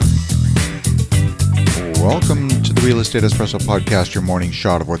Welcome to the Real Estate Espresso Podcast, your morning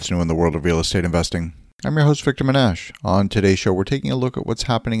shot of what's new in the world of real estate investing. I'm your host, Victor Menashe. On today's show, we're taking a look at what's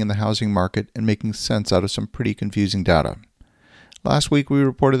happening in the housing market and making sense out of some pretty confusing data. Last week, we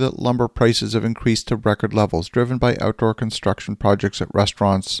reported that lumber prices have increased to record levels, driven by outdoor construction projects at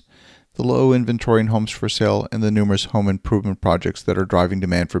restaurants, the low inventory in homes for sale, and the numerous home improvement projects that are driving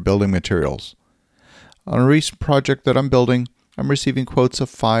demand for building materials. On a recent project that I'm building, I'm receiving quotes of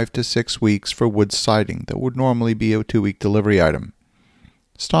 5 to 6 weeks for wood siding that would normally be a 2-week delivery item.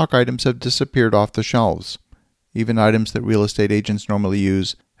 Stock items have disappeared off the shelves. Even items that real estate agents normally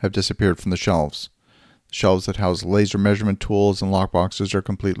use have disappeared from the shelves. The shelves that house laser measurement tools and lockboxes are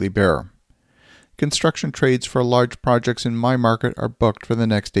completely bare. Construction trades for large projects in my market are booked for the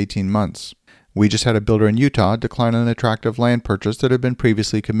next 18 months. We just had a builder in Utah decline an attractive land purchase that had been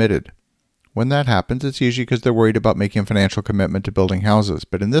previously committed. When that happens, it's usually because they're worried about making a financial commitment to building houses.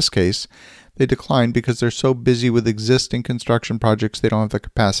 But in this case, they declined because they're so busy with existing construction projects they don't have the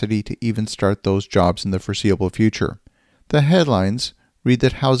capacity to even start those jobs in the foreseeable future. The headlines read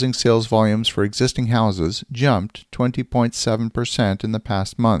that housing sales volumes for existing houses jumped 20.7% in the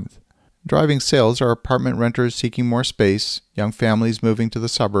past month. Driving sales are apartment renters seeking more space, young families moving to the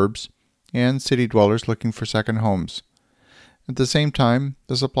suburbs, and city dwellers looking for second homes. At the same time,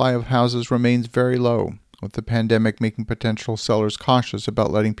 the supply of houses remains very low, with the pandemic making potential sellers cautious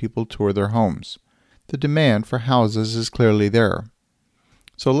about letting people tour their homes. The demand for houses is clearly there.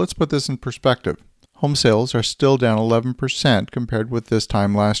 So let's put this in perspective. Home sales are still down 11% compared with this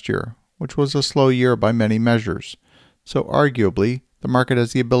time last year, which was a slow year by many measures. So arguably, the market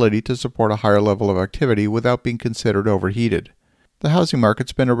has the ability to support a higher level of activity without being considered overheated. The housing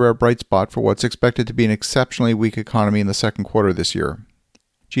market's been a rare bright spot for what's expected to be an exceptionally weak economy in the second quarter this year.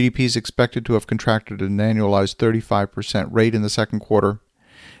 GDP is expected to have contracted at an annualized 35% rate in the second quarter,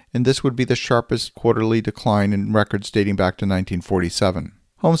 and this would be the sharpest quarterly decline in records dating back to 1947.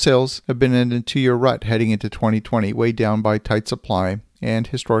 Home sales have been in a 2-year rut heading into 2020, weighed down by tight supply and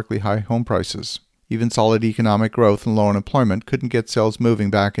historically high home prices. Even solid economic growth and low unemployment couldn't get sales moving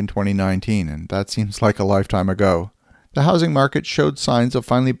back in 2019, and that seems like a lifetime ago. The housing market showed signs of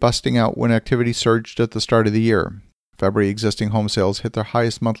finally busting out when activity surged at the start of the year. February existing home sales hit their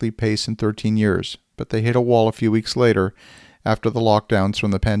highest monthly pace in 13 years, but they hit a wall a few weeks later after the lockdowns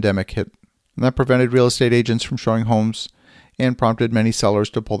from the pandemic hit. And that prevented real estate agents from showing homes and prompted many sellers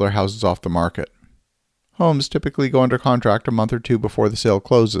to pull their houses off the market. Homes typically go under contract a month or two before the sale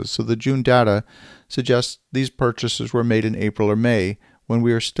closes, so the June data suggests these purchases were made in April or May, when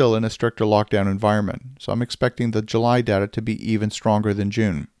we are still in a stricter lockdown environment, so I'm expecting the July data to be even stronger than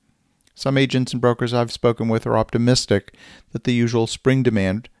June. Some agents and brokers I've spoken with are optimistic that the usual spring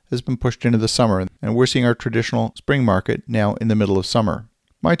demand has been pushed into the summer, and we're seeing our traditional spring market now in the middle of summer.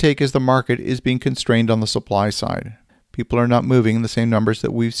 My take is the market is being constrained on the supply side. People are not moving in the same numbers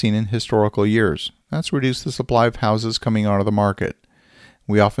that we've seen in historical years. That's reduced the supply of houses coming out of the market.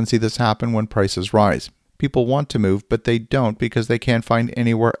 We often see this happen when prices rise. People want to move, but they don't because they can't find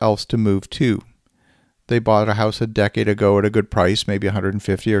anywhere else to move to. They bought a house a decade ago at a good price, maybe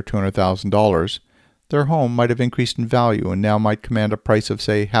 $150,000 or $200,000. Their home might have increased in value and now might command a price of,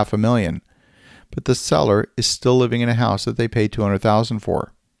 say, $500,000. But the seller is still living in a house that they paid $200,000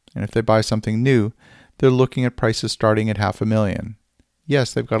 for. And if they buy something new, they're looking at prices starting at $500,000.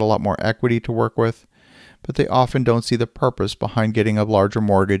 Yes, they've got a lot more equity to work with, but they often don't see the purpose behind getting a larger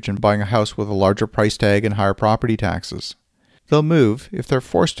mortgage and buying a house with a larger price tag and higher property taxes. They'll move if they're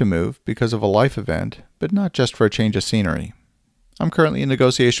forced to move because of a life event, but not just for a change of scenery. I'm currently in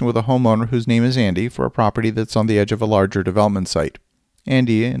negotiation with a homeowner whose name is Andy for a property that's on the edge of a larger development site.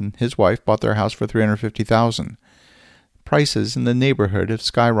 Andy and his wife bought their house for $350,000. Prices in the neighborhood have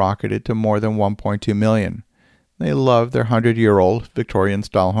skyrocketed to more than $1.2 million. They love their 100-year-old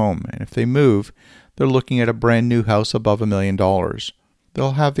Victorian-style home, and if they move, they're looking at a brand new house above $1 million.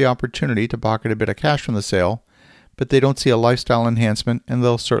 They'll have the opportunity to pocket a bit of cash from the sale, but they don't see a lifestyle enhancement and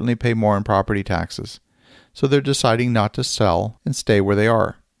they'll certainly pay more in property taxes. So they're deciding not to sell and stay where they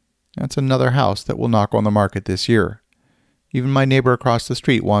are. That's another house that will not go on the market this year. Even my neighbor across the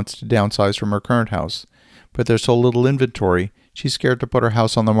street wants to downsize from her current house, but there's so little inventory, she's scared to put her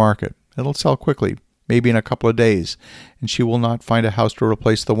house on the market. It'll sell quickly, maybe in a couple of days, and she will not find a house to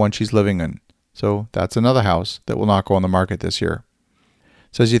replace the one she's living in. So that's another house that will not go on the market this year.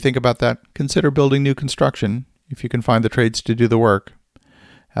 So as you think about that, consider building new construction if you can find the trades to do the work.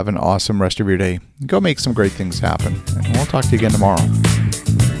 Have an awesome rest of your day. Go make some great things happen, and we'll talk to you again tomorrow.